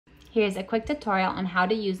Here's a quick tutorial on how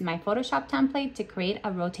to use my Photoshop template to create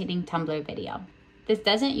a rotating Tumbler video. This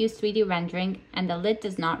doesn't use 3D rendering and the lid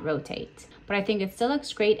does not rotate, but I think it still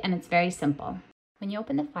looks great and it's very simple. When you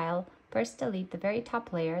open the file, first delete the very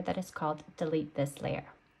top layer that is called Delete This Layer.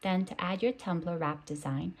 Then to add your Tumbler wrap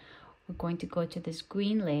design, we're going to go to this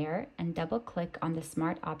green layer and double click on the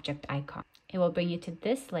Smart Object icon. It will bring you to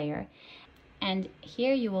this layer, and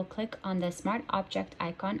here you will click on the Smart Object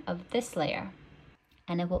icon of this layer,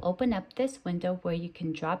 and it will open up this window where you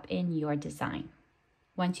can drop in your design.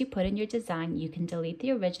 Once you put in your design, you can delete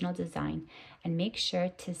the original design and make sure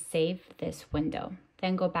to save this window.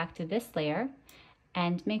 Then go back to this layer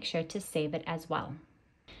and make sure to save it as well.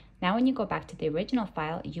 Now when you go back to the original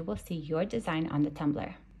file, you will see your design on the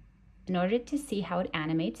Tumbler. In order to see how it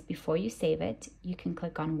animates before you save it, you can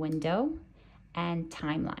click on Window and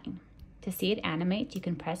Timeline. To see it animate, you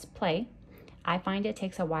can press play. I find it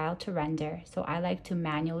takes a while to render, so I like to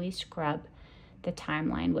manually scrub the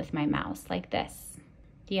timeline with my mouse like this.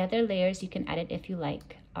 The other layers you can edit if you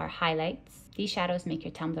like are highlights. These shadows make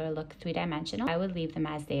your Tumbler look three-dimensional. I would leave them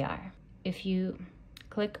as they are. If you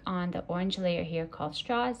click on the orange layer here called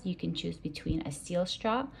straws, you can choose between a steel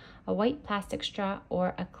straw, a white plastic straw,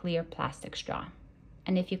 or a clear plastic straw.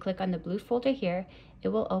 And if you click on the blue folder here, it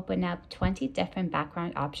will open up 20 different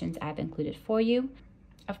background options I've included for you.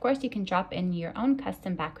 Of course, you can drop in your own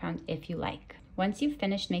custom background if you like. Once you've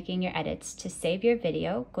finished making your edits, to save your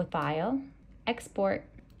video, go File, Export,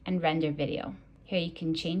 and Render Video. Here you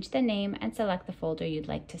can change the name and select the folder you'd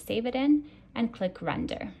like to save it in and click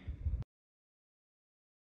Render.